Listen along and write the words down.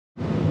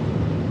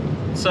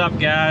What's up,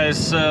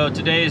 guys? So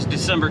today is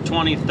December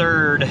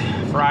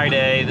 23rd,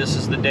 Friday. This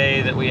is the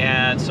day that we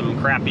had some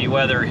crappy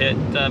weather hit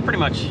pretty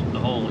much the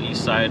whole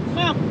east side.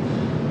 Well,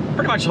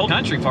 pretty much the whole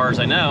country, as far as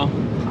I know.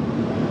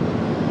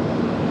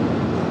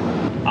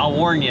 I'll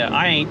warn you,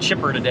 I ain't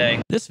chipper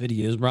today. This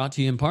video is brought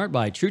to you in part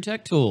by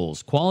TruTech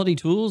Tools. Quality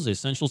tools,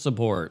 essential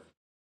support.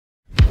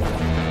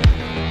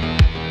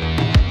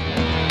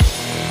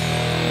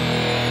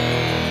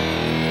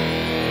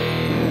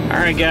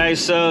 Alright guys,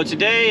 so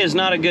today is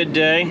not a good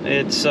day.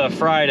 It's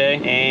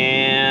Friday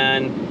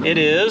and it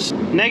is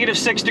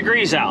 -6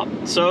 degrees out.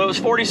 So it was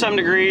 47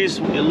 degrees.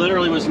 It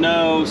literally was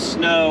no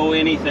snow,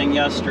 anything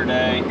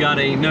yesterday. Got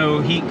a no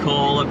heat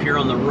coil up here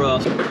on the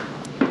roof.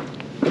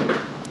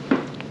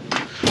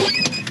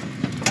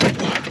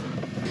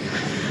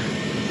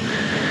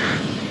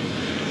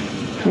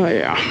 Oh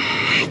yeah.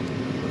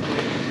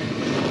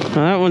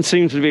 Now that one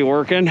seems to be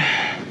working.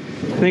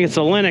 I think it's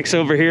a Linux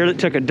over here that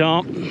took a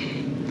dump.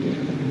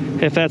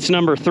 If that's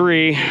number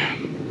 3,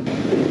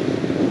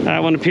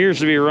 that one appears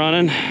to be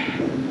running.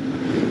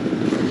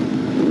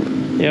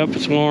 Yep,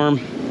 it's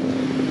warm.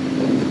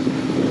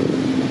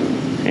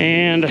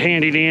 And a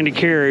handy dandy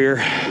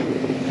carrier.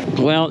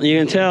 Well, you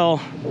can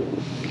tell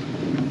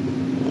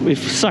we've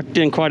sucked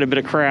in quite a bit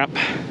of crap.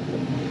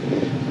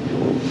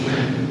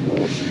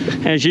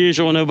 As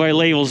usual, nobody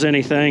labels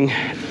anything.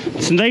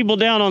 It's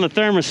labeled down on the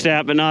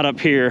thermostat, but not up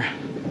here.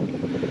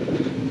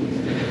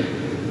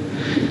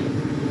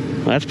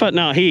 That's putting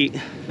out heat.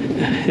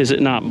 Is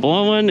it not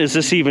blowing? Is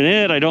this even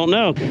it? I don't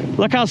know.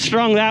 Look how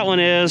strong that one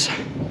is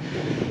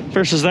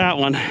versus that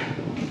one.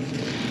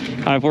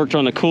 I've worked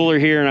on the cooler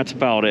here and that's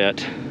about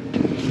it.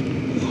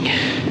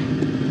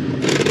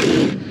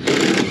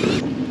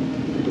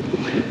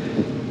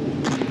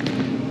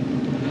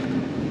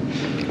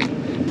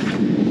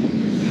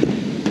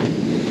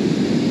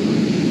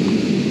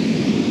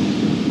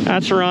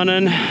 That's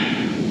running.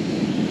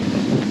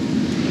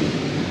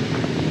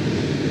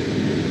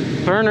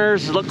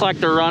 Burners look like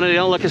they're running. They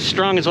don't look as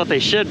strong as what they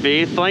should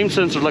be. Flame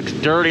sensor looks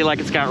dirty, like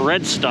it's got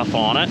red stuff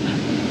on it.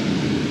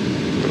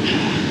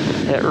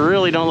 It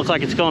really don't look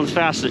like it's going as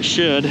fast as it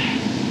should.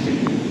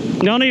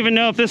 Don't even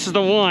know if this is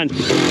the one.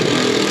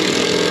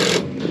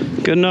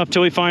 Good enough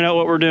till we find out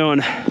what we're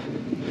doing.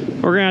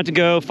 We're gonna have to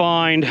go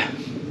find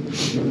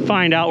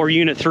out where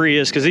unit 3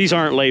 is, because these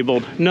aren't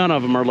labeled. None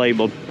of them are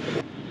labeled.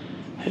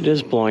 It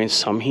is blowing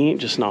some heat,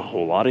 just not a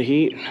whole lot of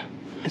heat.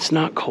 It's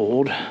not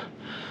cold.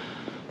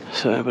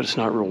 So, but it's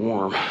not real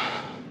warm.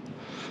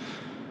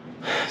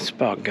 It's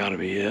about gotta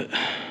be it.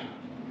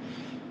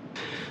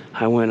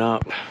 I went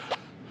up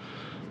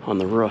on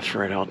the roof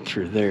right out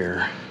through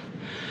there.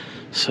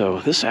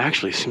 So this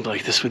actually seems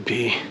like this would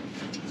be,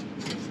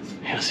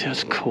 yeah, see,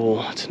 that's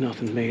cool. It's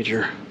nothing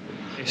major.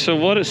 So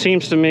what it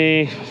seems to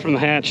me from the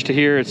hatch to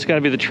here, it's gotta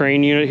be the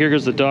train unit. Here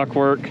goes the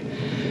ductwork.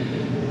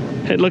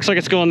 It looks like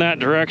it's going that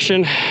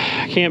direction.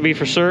 Can't be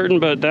for certain,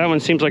 but that one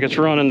seems like it's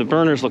running. The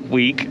burners look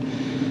weak,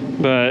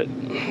 but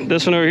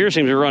this one over here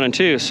seems to be running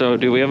too. So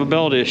do we have a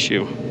belt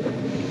issue?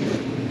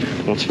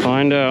 Let's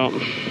find out.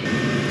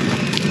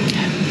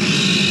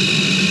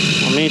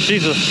 I mean,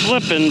 she's a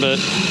slipping, but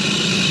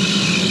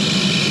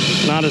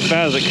not as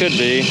bad as it could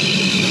be.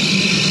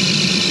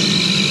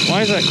 Why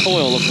does that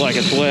coil look like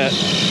it's wet?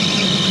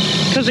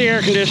 Because the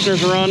air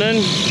conditioner's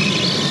running.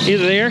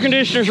 Either the air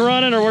conditioner's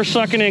running or we're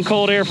sucking in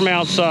cold air from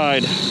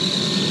outside.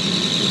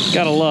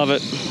 Gotta love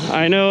it.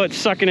 I know it's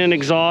sucking in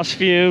exhaust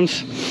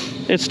fumes.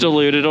 It's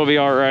diluted, it'll be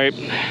all right.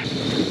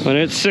 When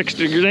it's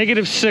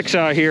 -6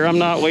 out here, I'm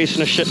not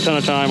wasting a shit ton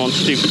of time on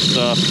stupid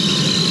stuff.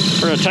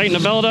 We're gonna tighten the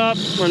belt up.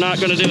 We're not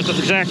gonna do it the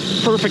exact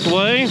perfect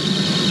way.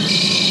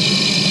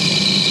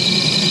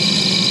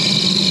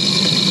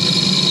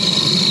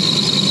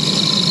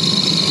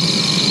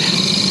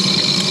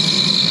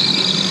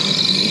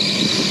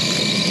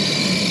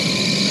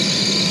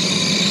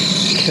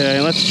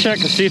 Okay, let's check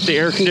to see if the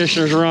air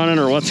conditioner's running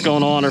or what's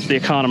going on, or if the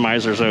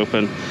economizer's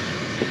open.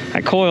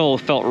 That coil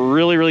felt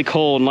really, really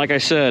cold, and like I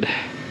said,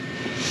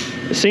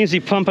 it seems to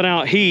be pumping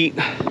out heat,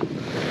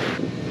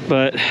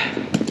 but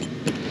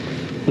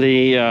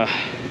the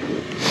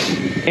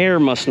air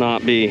must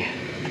not be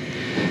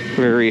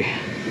very,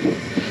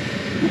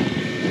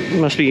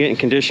 must be getting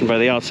conditioned by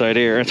the outside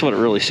air. That's what it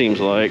really seems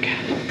like.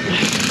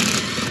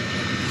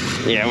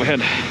 Yeah, we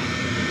had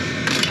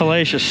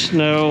hellacious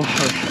snow,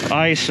 or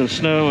ice and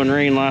snow and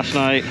rain last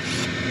night.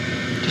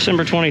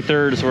 December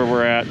 23rd is where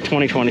we're at,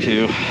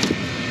 2022.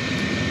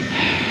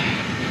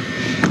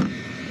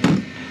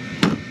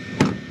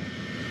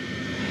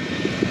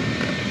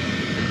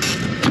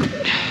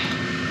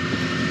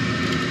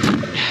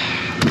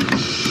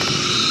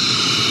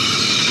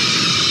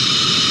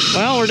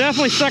 Well, we're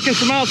definitely sucking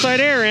some outside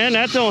air in.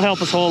 That don't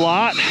help us a whole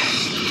lot,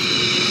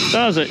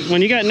 does it?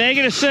 When you got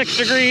 -6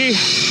 degree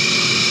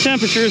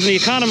temperatures and the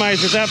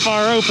economizer's that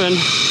far open,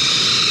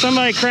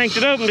 somebody cranked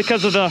it open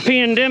because of the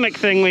pandemic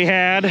thing we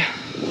had.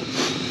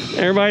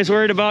 Everybody's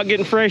worried about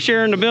getting fresh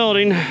air in the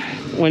building.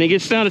 When it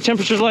gets down to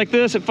temperatures like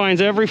this, it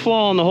finds every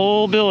flaw in the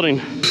whole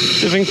building.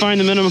 See if we can find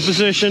the minimum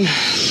position.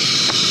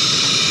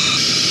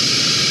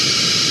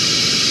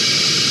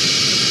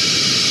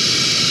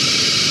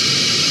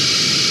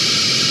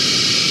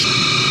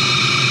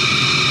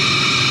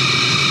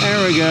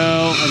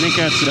 go. I think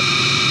that's it.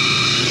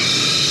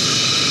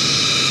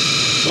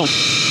 Oh.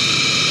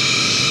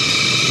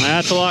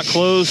 That's a lot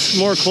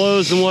more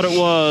closed than what it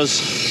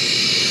was.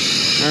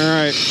 All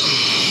right.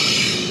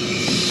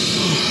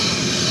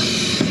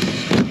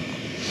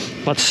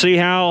 Let's see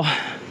how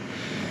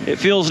it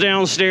feels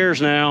downstairs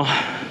now.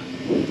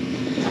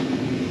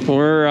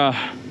 We're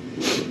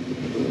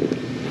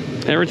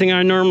everything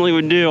I normally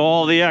would do,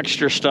 all the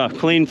extra stuff,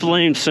 clean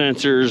flame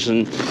sensors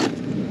and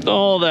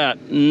all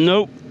that.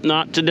 Nope,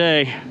 not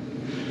today.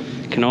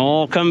 Can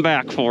all come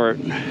back for it.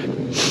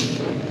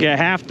 Yeah,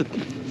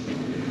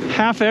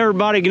 half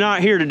everybody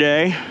not here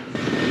today.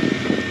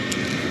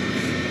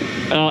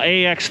 Oh,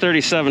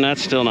 AX37,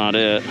 that's still not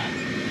it.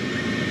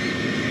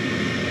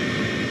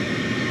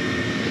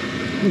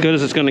 Good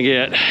as it's gonna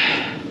get.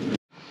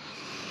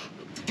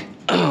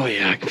 Oh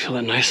yeah, I can feel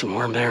it nice and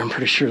warm there. I'm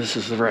pretty sure this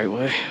is the right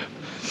way.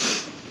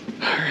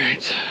 All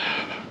right.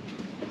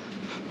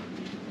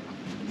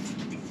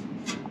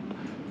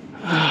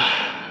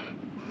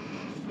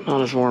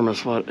 Not as warm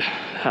as what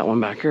that one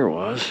back here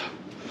was.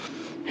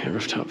 Yeah,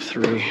 rooftop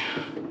 3.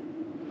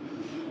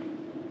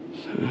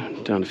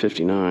 So, down to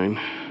 59.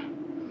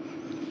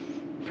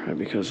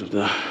 Probably because of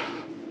the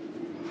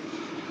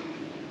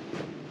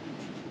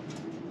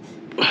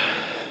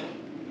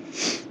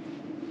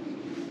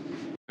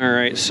all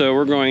right, so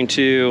we're going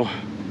to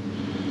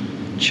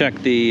check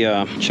the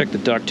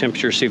duct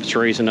temperature, see if it's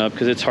raising up,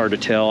 because it's hard to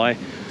tell. I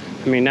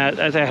mean that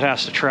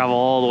has to travel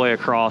all the way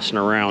across and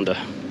around to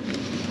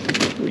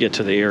get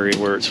to the area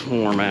where it's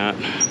warm at.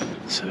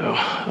 So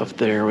up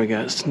there we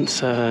got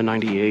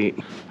 98.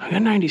 I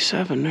got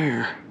 97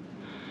 there.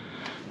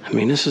 I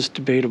mean, this is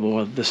debatable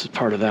whether this is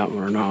part of that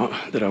one or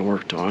not that I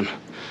worked on.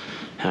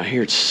 Out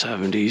here it's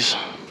 70s.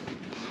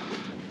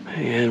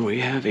 And we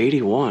have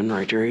 81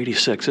 right there,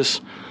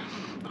 86.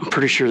 I'm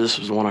pretty sure this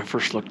was the one I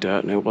first looked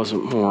at and it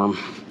wasn't warm.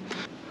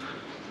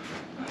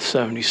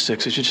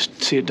 76, as you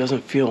just see, it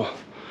doesn't feel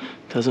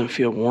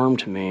warm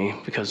to me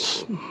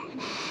because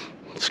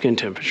skin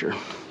temperature.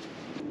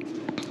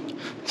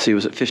 Let's see, it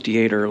was at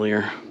 58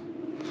 earlier.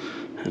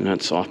 And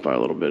that's off by a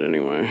little bit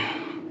anyway.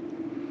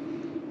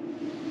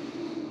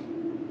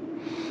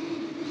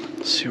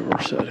 Let's see where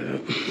we're set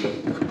at.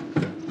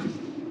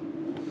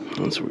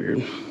 That's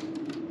weird.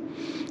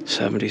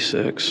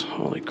 76,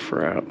 holy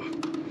crap.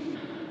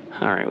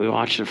 All right, we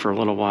watched it for a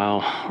little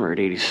while. We're at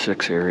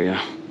 86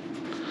 area.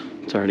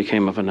 It's already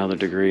came up another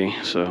degree,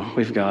 so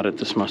we've got it.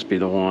 This must be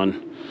the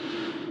one.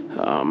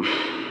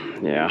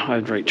 Yeah,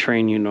 I'd write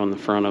train unit on the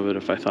front of it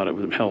if I thought it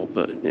would help,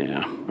 but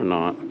yeah, we're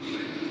not.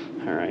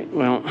 All right,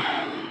 well,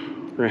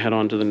 we're gonna head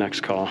on to the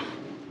next call.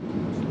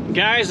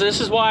 Guys,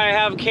 this is why I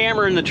have a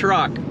camera in the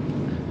truck.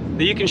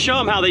 That you can show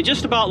them how they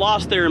just about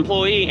lost their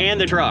employee and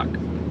the truck.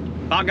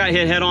 About got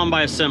hit head on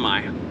by a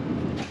semi.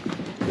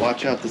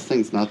 Watch out, this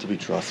thing's not to be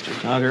trusted.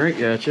 All right,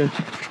 gotcha.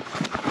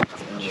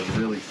 And a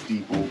really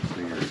steep old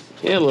stairs.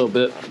 Yeah, a little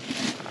bit.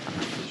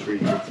 I'm sure you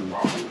get some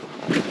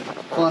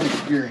fun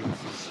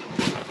experiences.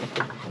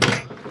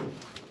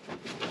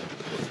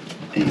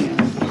 And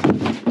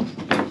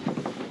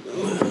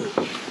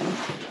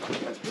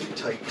that's pretty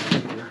tight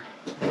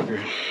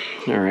here.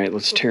 All right,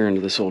 let's tear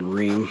into this old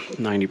ream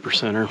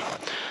 90%er.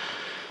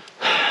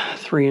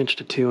 3-inch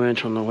to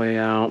 2-inch on the way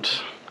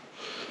out.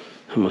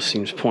 Almost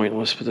seems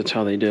pointless, but that's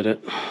how they did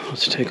it.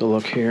 Let's take a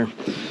look here,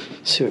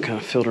 see what kind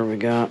of filter we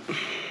got.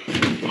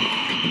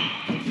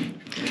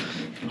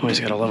 Always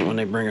gotta love it when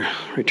they bring a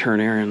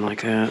return air in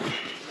like that.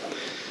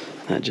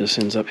 That just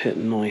ends up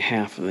hitting only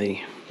half of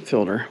the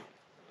filter.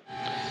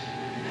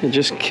 It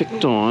just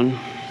kicked on.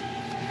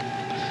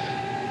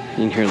 You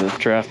can hear the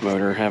draft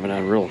motor having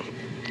a real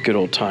good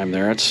old time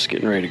there. It's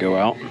getting ready to go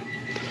out.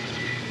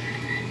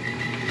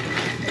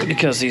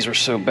 Because these are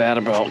so bad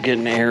about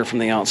getting air from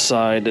the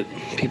outside that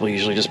people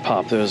usually just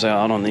pop those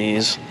out on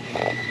these.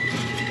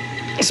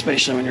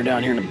 Especially when you're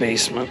down here in a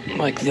basement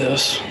like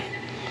this.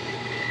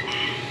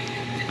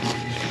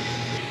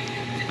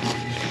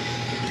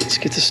 Let's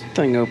get this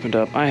thing opened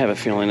up. I have a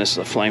feeling this is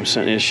a flame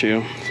sense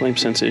issue.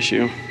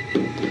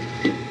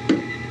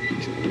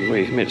 The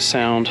way it made it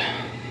sound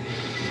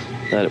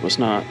that it was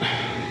not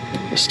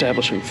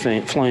establishing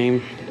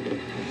flame.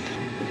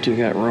 Do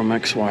got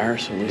Romex wire,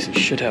 so at least it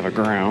should have a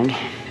ground.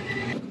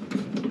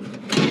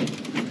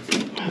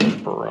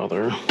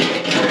 Brother,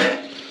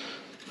 I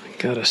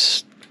gotta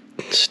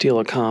steal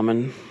a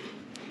common.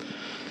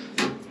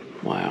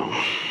 Wow,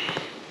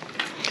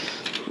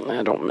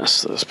 I don't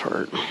miss this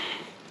part.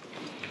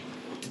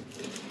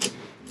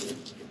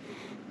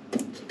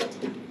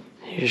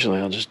 Usually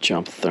I'll just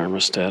jump the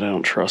thermostat. I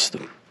don't trust the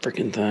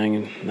freaking thing,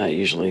 and that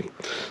usually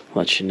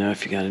lets you know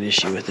if you got an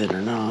issue with it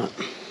or not.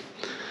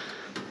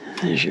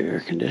 There's your air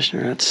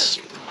conditioner. That's,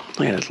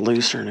 look at it,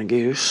 looser than a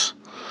goose.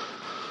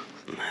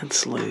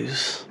 That's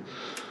loose.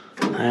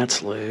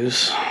 That's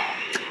loose.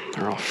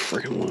 They're all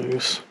freaking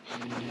loose.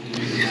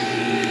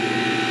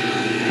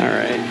 All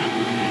right.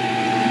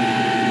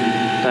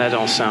 That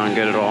don't sound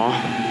good at all.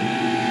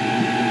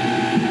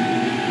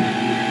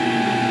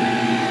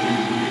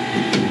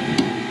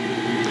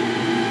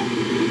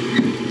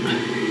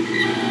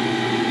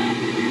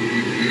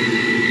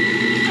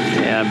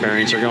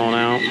 bearings are going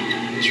out.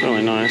 It's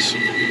really nice.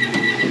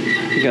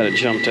 We got it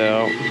jumped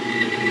out.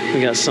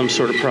 We got some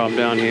sort of problem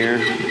down here.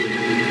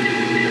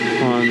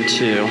 1,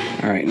 2.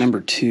 All right,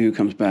 number 2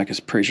 comes back as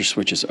pressure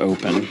switch is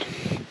open.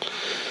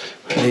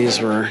 These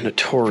were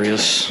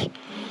notorious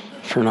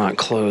for not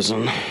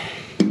closing.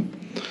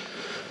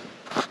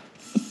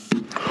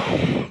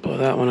 Blow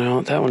that one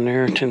out. That one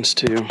there tends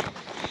to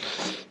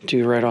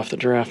do right off the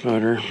draft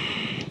motor.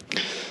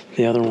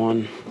 The other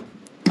one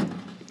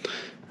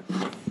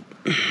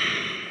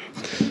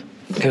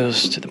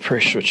goes to the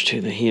pressure switch to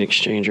the heat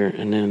exchanger,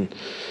 and then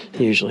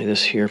usually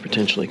this here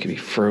potentially could be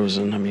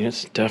frozen. I mean,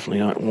 it's definitely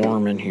not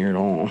warm in here at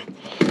all.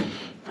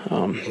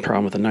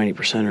 Problem with the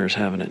 90% is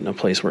having it in a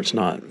place where it's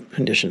not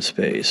conditioned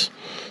space.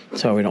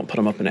 That's why we don't put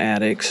them up in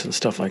attics and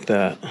stuff like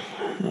that,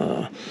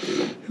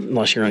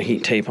 unless you're going to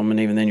heat tape them, and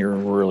even then you're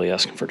really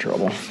asking for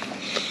trouble.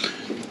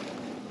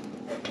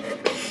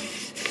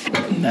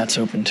 And that's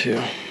open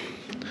too.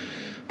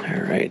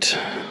 All right.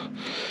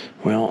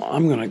 Well,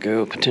 I'm going to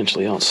go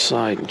potentially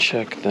outside and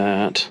check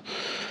that.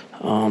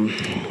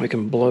 We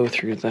can blow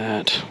through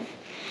that.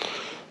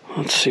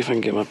 Let's see if I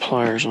can get my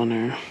pliers on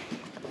there.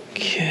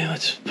 Okay,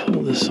 let's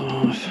pull this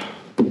off.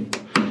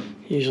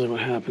 Usually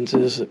what happens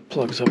is it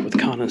plugs up with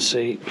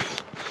condensate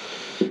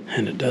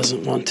and it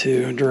doesn't want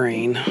to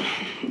drain.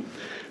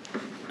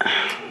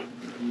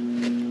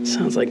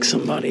 Sounds like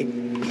somebody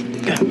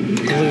got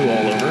glue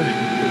all over.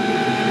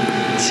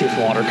 Let's see if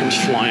water comes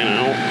flying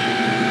out.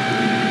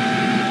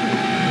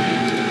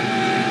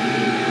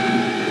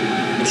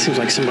 It seems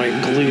like somebody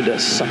glued a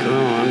sucker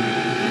on.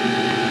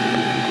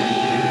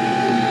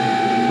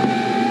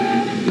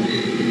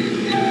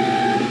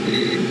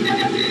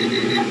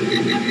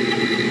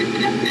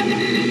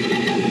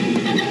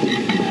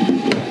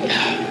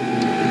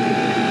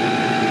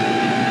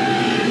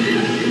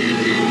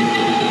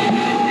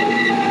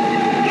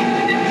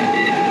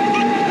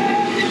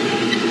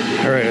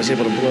 Alright, I was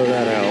able to blow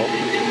that out.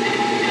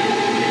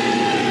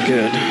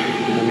 Good.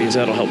 That means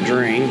that'll help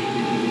drain.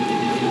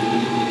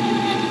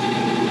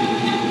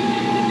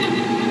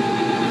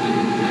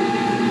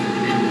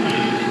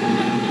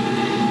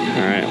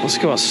 Alright, let's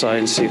go outside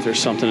and see if there's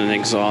something in the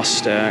exhaust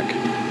stack.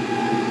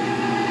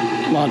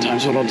 A lot of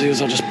times what I'll do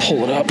is I'll just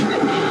pull it up.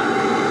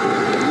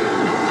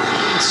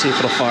 Let's see if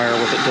it'll fire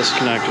with it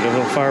disconnected. If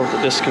it'll fire with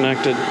it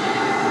disconnected,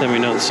 then we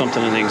know there's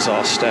something in the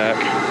exhaust stack.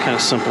 Kind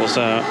of simple as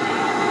that.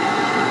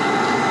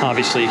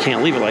 Obviously, you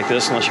can't leave it like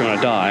this unless you want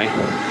to die.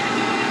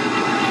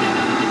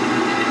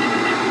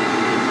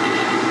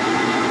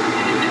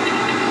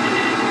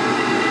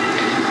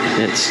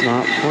 It's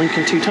not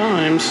blinking 2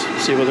 times.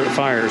 See whether it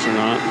fires or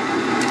not.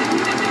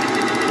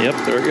 Yep,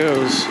 there it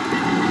goes.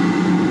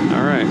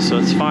 All right, so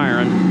it's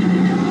firing.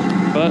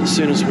 But as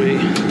soon as we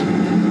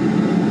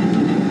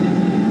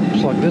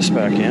plug this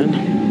back in,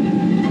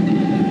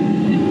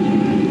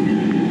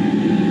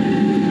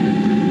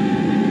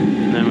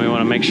 then we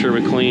want to make sure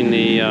we clean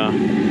the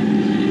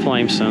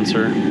flame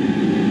sensor.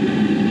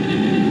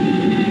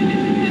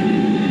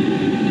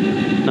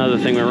 Another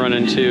thing we run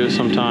into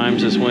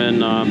sometimes is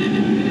when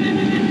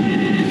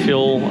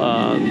fuel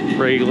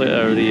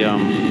regulator or the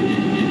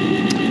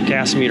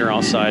gas meter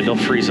outside, they'll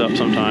freeze up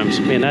sometimes.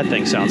 Man, that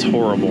thing sounds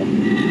horrible.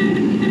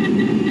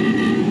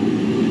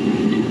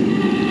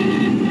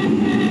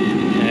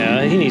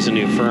 Yeah, he needs a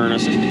new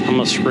furnace. I'm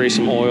gonna spray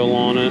some oil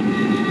on it.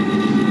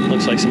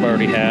 Looks like somebody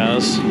already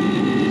has.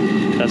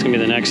 That's gonna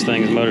be the next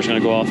thing. The motor's gonna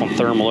go off on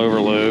thermal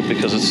overload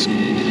because it's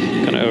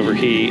gonna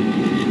overheat.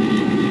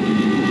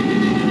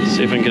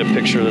 See if I can get a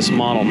picture of this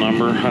model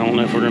number. I don't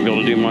know if we're gonna be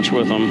able to do much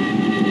with them.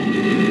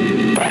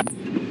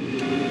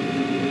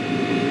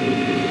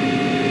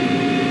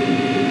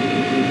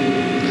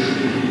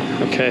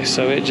 Okay,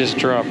 so it just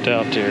dropped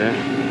out there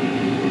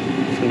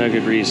for no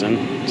good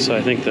reason. So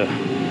I think the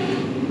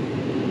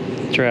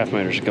draft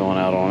motor's going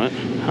out on it.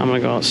 I'm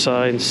gonna go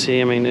outside and see.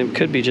 I mean, it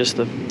could be just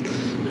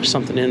there's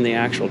something in the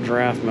actual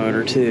draft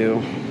motor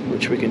too,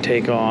 which we can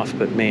take off,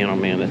 but man, oh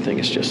man, that thing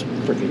is just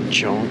freaking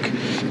junk.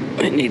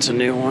 It needs a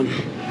new one.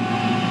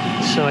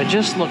 So I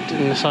just looked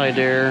inside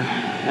there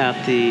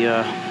at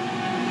the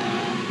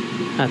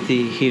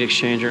heat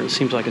exchanger. It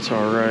seems like it's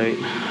all right.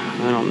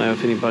 I don't know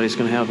if anybody's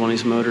gonna have one of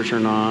these motors or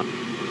not.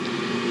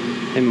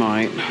 They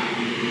might.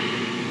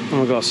 I'm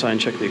gonna go outside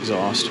and check the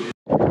exhaust.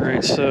 All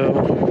right, so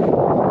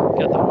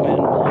got the wind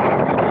blowing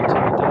right into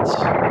it. That's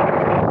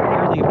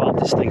everything about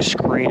this thing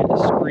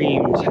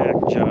screams hack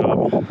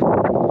job.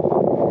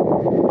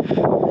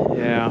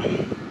 Yeah,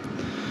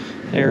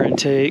 air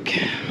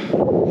intake,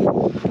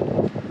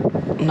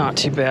 not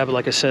too bad, but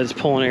like I said, it's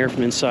pulling air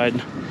from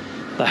inside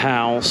the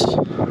house.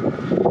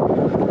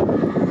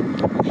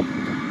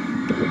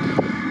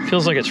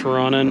 Feels like it's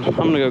running. I'm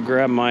gonna go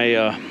grab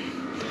my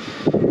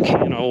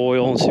can of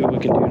oil and see what we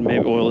can do to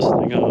maybe oil this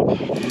thing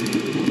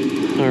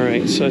up. All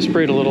right, so I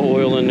sprayed a little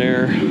oil in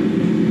there.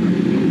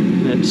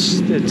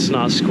 It's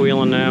not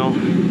squealing now,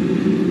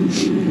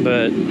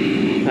 but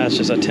that's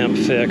just a temp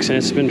fix, and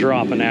it's been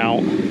dropping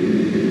out.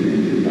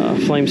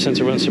 Flame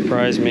sensor wouldn't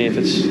surprise me if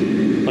it's,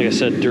 like I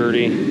said,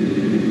 dirty.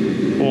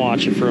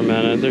 watch it for a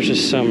minute. There's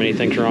just so many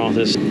things wrong with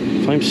this.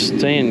 Flame's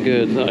staying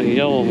good. The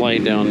yellow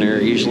light down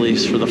there usually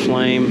is for the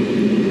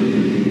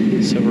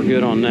flame, so we're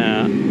good on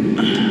that.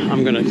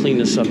 I'm gonna clean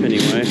this up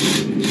anyway.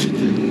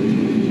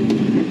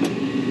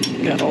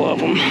 Gotta love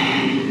them.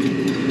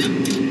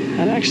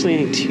 That actually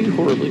ain't too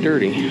horribly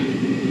dirty.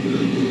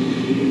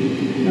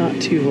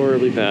 Not too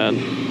horribly bad.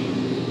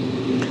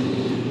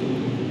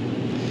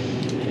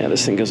 Yeah,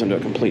 this thing goes into a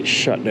complete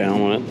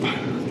shutdown when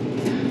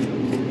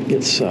it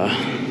gets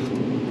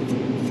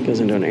goes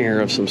into an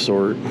air of some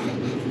sort.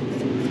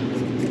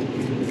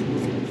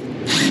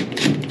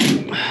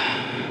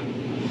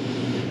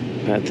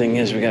 Bad thing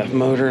is we got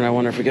motor, and I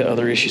wonder if we got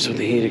other issues with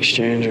the heat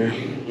exchanger.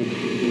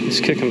 It's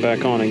kicking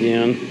back on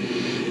again.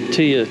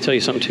 Tell you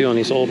something too on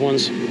these old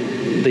ones.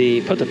 They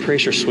put the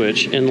pressure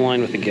switch in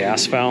line with the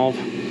gas valve,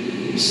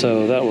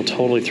 so that will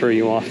totally throw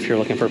you off if you're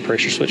looking for a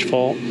pressure switch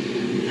fault.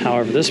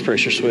 However, this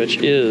pressure switch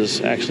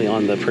is actually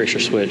on the pressure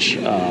switch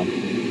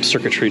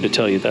circuitry to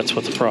tell you that's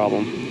what's the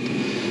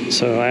problem.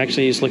 So I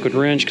actually use liquid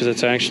wrench because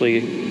it's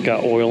actually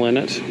got oil in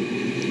it.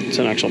 It's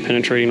an actual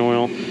penetrating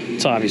oil.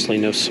 It's obviously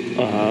no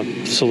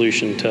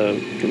solution to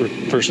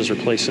versus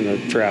replacing the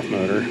draft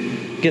motor.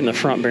 Getting the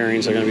front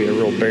bearings are going to be a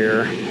real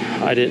bear.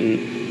 I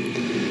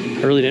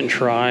really didn't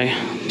try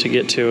to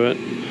get to it.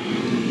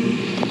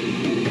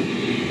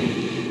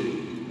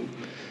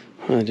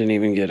 I didn't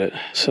even get it.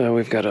 So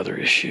we've got other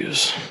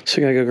issues. So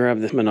we gotta go grab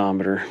the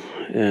manometer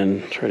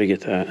and try to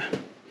get that.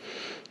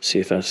 See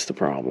if that's the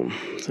problem.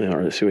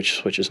 Or see which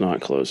switch is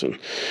not closing.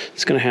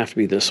 It's gonna have to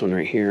be this one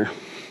right here.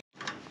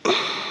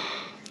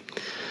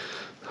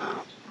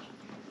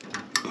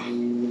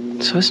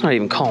 So it's not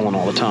even calling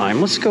all the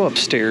time. Let's go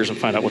upstairs and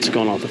find out what's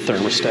going on with the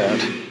thermostat.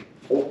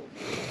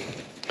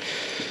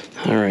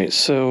 All right,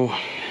 so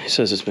he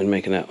says it's been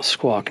making that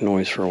squawk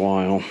noise for a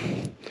while.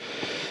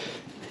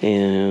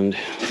 And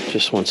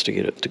just wants to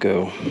get it to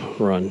go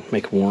run,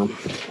 make warm,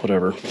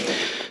 whatever.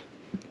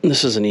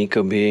 This is an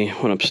Ecobee.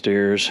 Went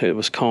upstairs. It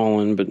was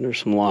calling, but there's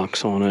some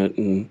locks on it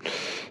and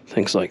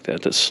things like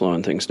that that's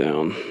slowing things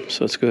down.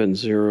 So let's go ahead and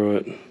zero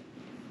it.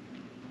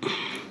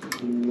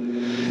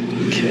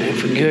 Okay,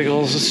 for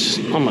giggles,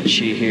 I'm gonna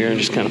cheat here and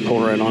just kind of pull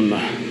right on the.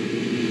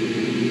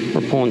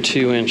 We're pulling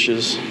 2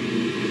 inches,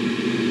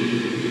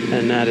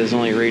 and that is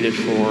only rated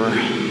for.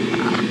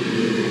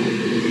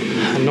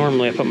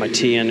 Normally I put my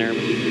T in there.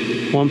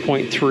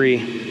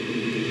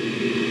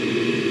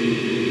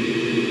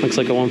 1.3. Looks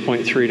like a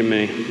 1.3 to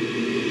me.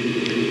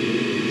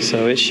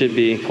 So it should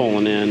be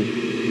pulling in.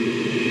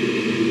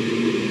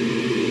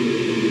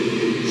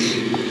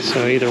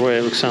 So either way,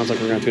 it sounds like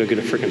we're going to have to go get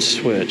a freaking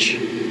switch.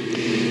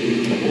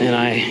 And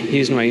I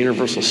used my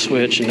universal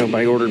switch, and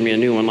nobody ordered me a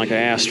new one like I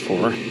asked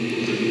for.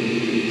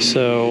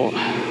 So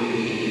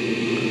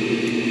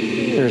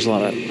there's a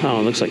lot of, oh,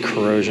 it looks like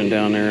corrosion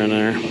down there in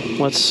there.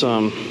 Let's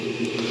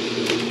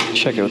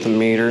check it with the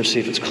meter and see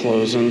if it's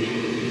closing.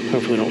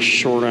 Hopefully don't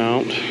short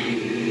out.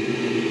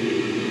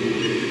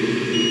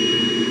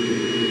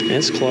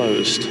 It's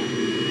closed.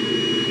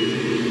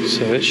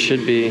 So it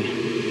should be,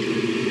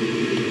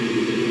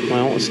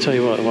 well, let's tell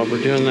you what, while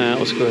we're doing that,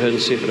 let's go ahead and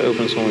see if it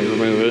opens when we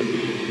remove it.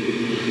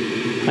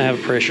 I have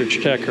a pressure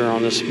checker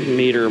on this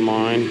meter of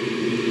mine,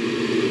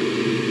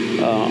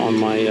 on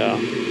my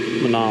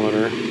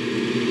manometer.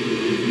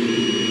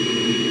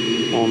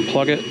 I'll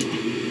unplug it.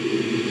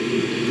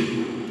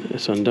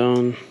 It's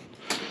undone.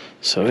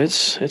 So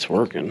it's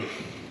working.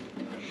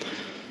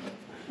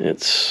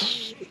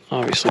 It's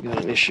obviously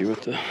got an issue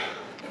with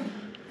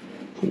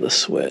the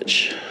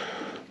switch.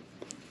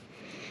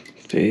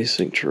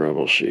 Basic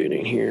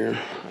troubleshooting here.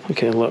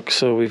 Okay, look,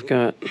 so we've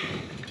got,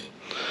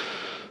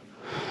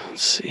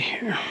 let's see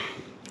here.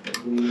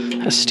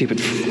 That stupid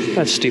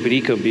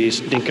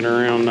Ecobee's dinking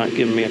around, not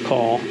giving me a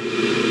call.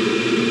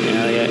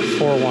 Yeah, I got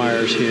 4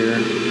 wires here.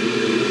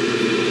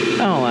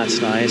 Oh, that's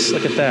nice.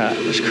 Look at that.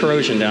 There's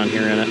corrosion down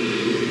here in it.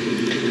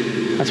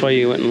 That's why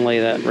you wouldn't lay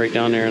that right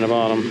down there in the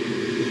bottom.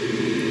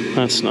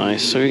 That's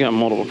nice. So we got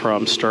multiple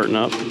problems starting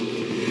up.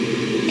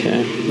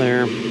 Okay,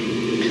 there.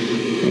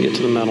 We can get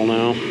to the metal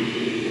now.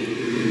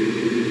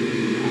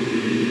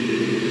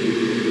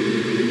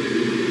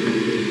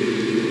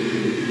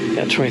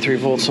 Got 23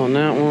 volts on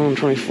that one,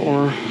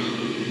 24.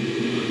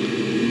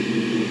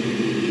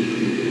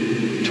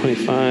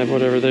 25,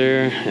 whatever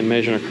there. And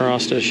measuring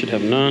across it, should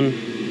have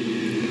none.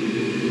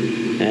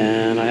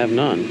 And I have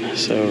none.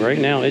 So right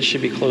now it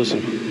should be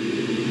closing.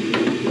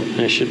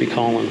 And it should be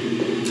calling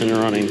and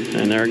running.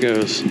 And there it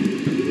goes.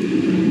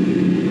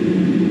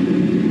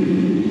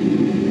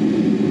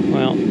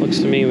 Well, looks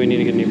to me we need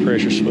to get a new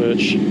pressure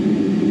switch.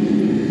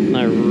 And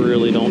I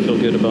really don't feel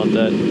good about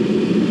that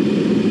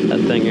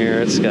thing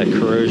here. It's got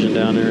corrosion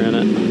down there in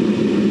it.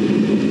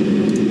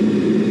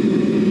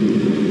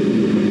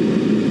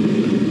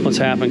 What's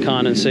happened,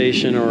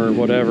 condensation or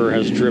whatever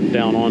has dripped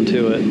down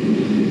onto it.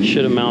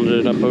 Should have mounted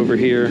it up over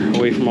here,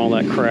 away from all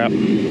that crap.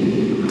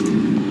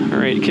 All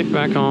right, kick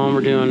back on.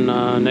 We're doing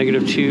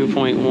negative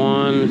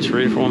 2.1. It's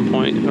ready for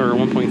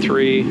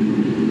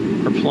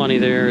 1.3. We're plenty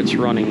there. It's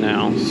running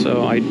now.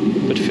 So I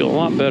would feel a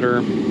lot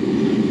better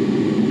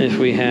if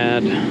we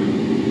had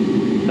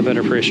a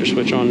better pressure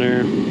switch on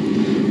there.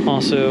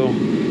 Also,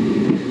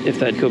 if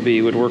that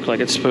Kobe would work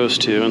like it's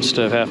supposed to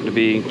instead of having to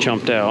be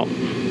jumped out.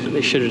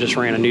 They should have just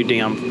ran a new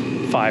damn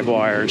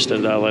 5-wire instead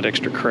of all that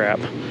extra crap.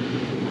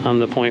 I'm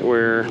the point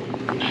where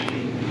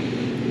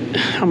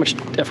how much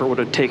effort would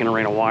it have taken to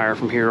run a wire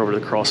from here over to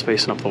the crawl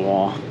space and up the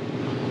wall?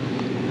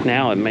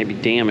 Now it may be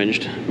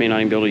damaged, may not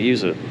even be able to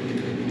use it.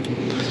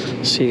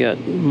 So you got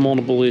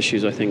multiple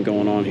issues, I think,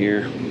 going on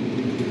here.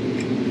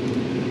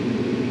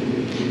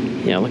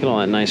 Yeah, look at all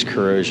that nice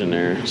corrosion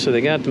there. So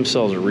they got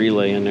themselves a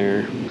relay in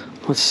there.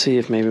 Let's see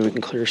if maybe we can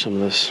clear some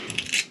of this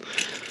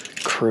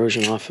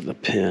corrosion off of the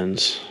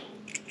pins.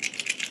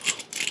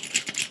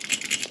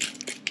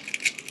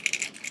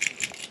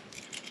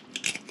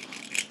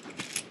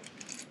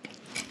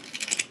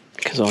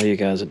 Because all you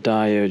got is a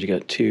diode, you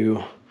got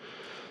two,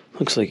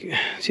 looks like,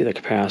 see the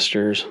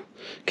capacitors.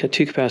 Got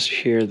two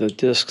capacitors here. The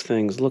disc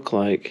things look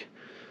like,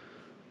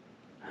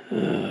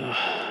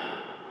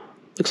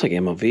 looks like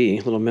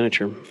MOV, little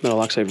miniature metal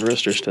oxide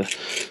resistors to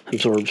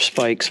absorb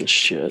spikes and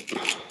shit.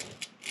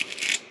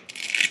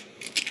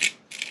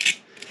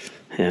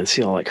 And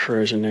see all that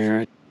corrosion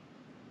there.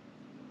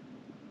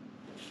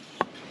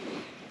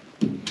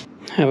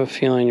 I have a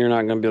feeling you're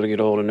not going to be able to get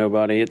a hold of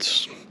nobody.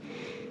 It's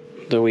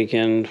the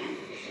weekend.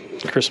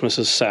 Christmas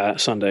is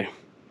Sunday.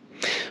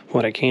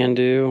 What I can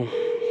do,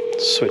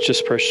 switch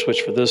this pressure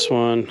switch for this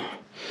one,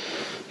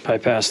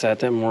 bypass that,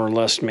 then more or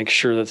less make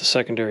sure that the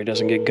secondary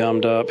doesn't get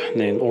gummed up, and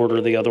then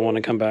order the other one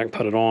and come back and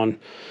put it on.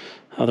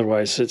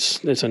 Otherwise,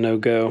 it's a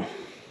no-go.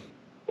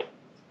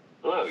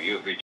 Hello,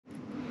 you've reached.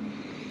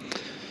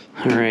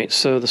 All right,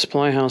 so the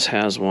supply house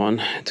has one.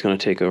 It's going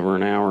to take over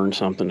an hour and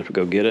something to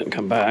go get it and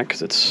come back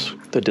because it's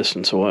the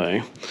distance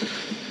away.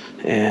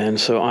 And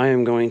so I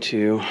am going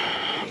to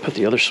put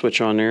the other switch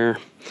on there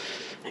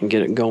and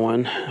get it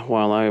going.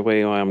 While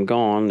I'm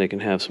gone, they can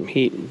have some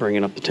heat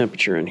bringing up the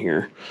temperature in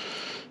here.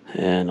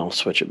 And I'll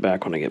switch it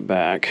back when I get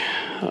back.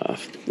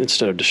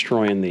 Instead of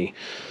destroying the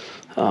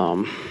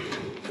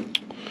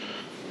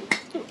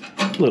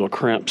little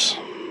crimps,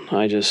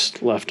 I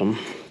just left them.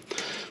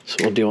 So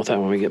we'll deal with that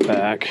when we get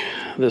back.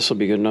 This will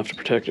be good enough to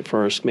protect it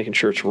for us, making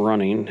sure it's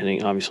running.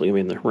 And obviously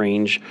in the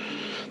range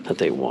that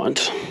they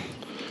want.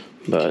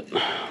 But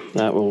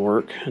that will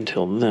work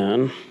until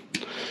then.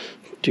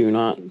 Do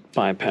not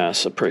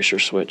bypass a pressure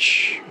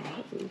switch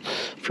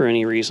for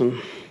any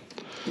reason.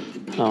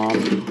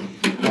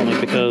 Only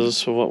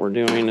because of what we're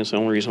doing is the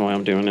only reason why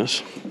I'm doing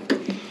this.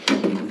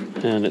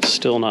 And it's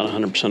still not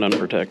 100%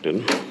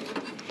 unprotected.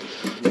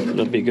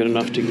 It'll be good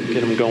enough to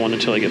get them going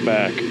until I get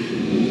back.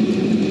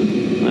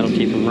 That'll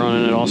keep them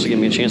running. It'll also give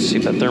me a chance to see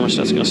if that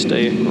thermostat's going to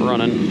stay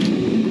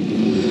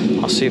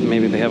running. I'll see if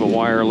maybe they have a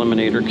wire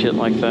eliminator kit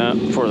like that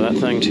for that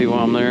thing too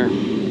while I'm there.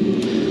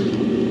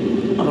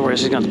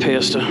 Otherwise, he's going to pay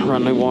us to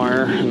run new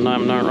wire, and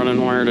I'm not running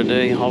wire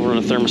today. I'll run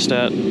a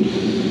thermostat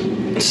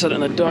and set it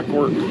in the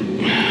ductwork.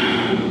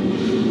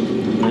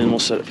 And then we'll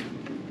set it.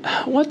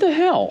 What the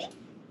hell?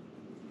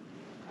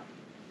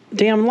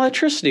 Damn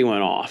electricity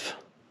went off.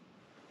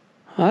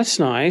 That's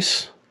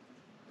nice.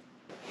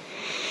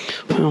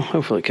 Well,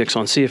 hopefully it kicks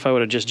on. See, if I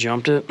would have just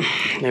jumped it,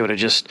 they would have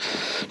just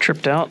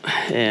tripped out,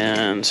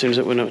 and as soon as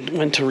it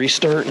went to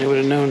restart, they would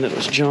have known that it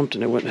was jumped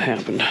and it wouldn't have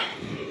happened.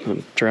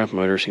 The draft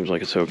motor seems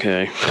like it's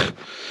okay.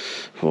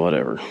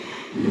 Whatever.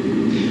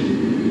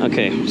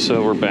 Okay,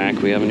 so we're back.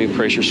 We have a new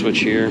pressure switch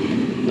here.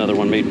 Another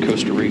one made in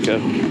Costa Rica.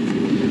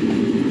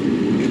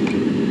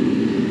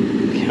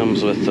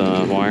 Comes with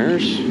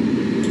wires,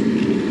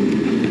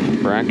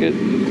 bracket,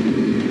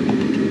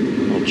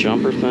 little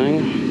jumper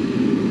thing.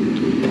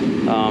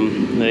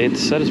 They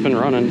said it's been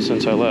running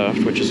since I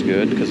left, which is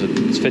good because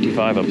it's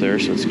 55 up there,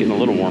 so it's getting a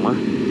little warmer.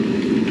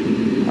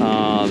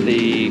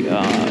 The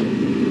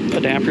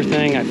adapter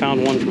thing, I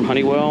found one from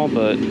Honeywell,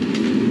 but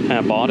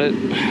I bought it.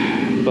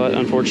 But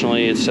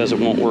unfortunately, it says it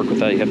won't work with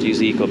that. You have to use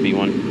the Ecobee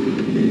one.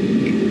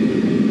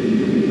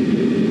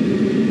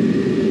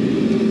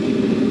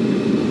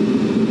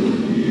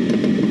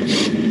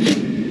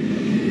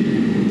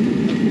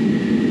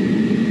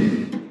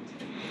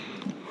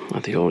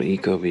 Let the old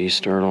Ecobee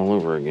start all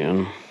over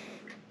again.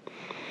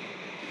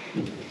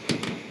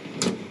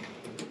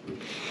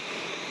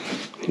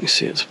 You can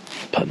see it's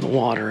putting the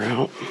water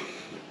out.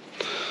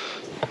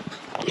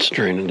 It's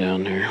draining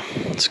down there.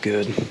 That's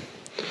good.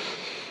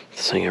 If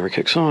this thing ever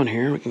kicks on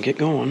here, we can get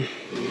going.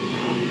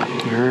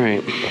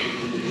 Alright.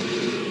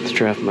 This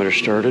draft motor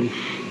started.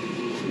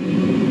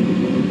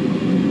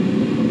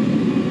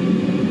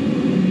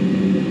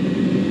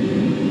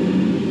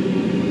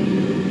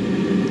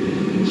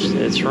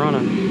 It's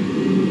running.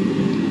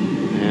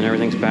 And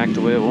everything's back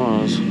the way it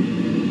was.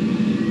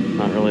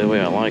 Not really the way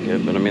I like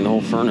it, but I mean the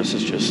whole furnace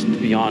is just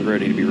beyond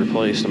ready to be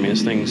replaced. I mean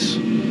this thing's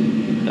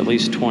at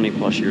least 20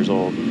 plus years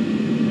old.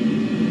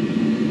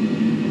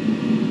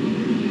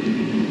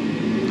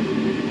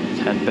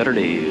 It's had better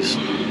days.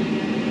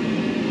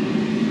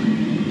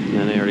 And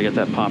then they already got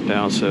that popped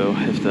out, so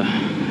if the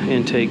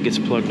intake gets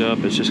plugged up,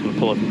 it's just going to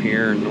pull up from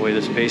here, and the way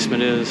this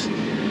basement is,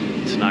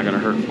 It's not going to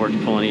hurt for it to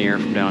pull any air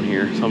from down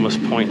here. It's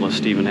almost pointless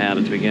to even have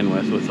it to begin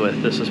with.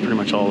 This is pretty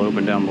much all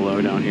open down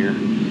below down here.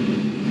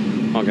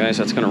 Well, guys,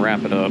 that's going to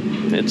wrap it up.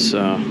 It's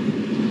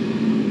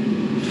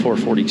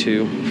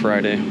 4:42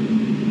 Friday,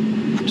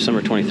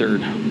 December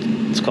 23rd.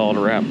 Let's call it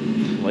a wrap.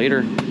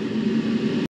 Later.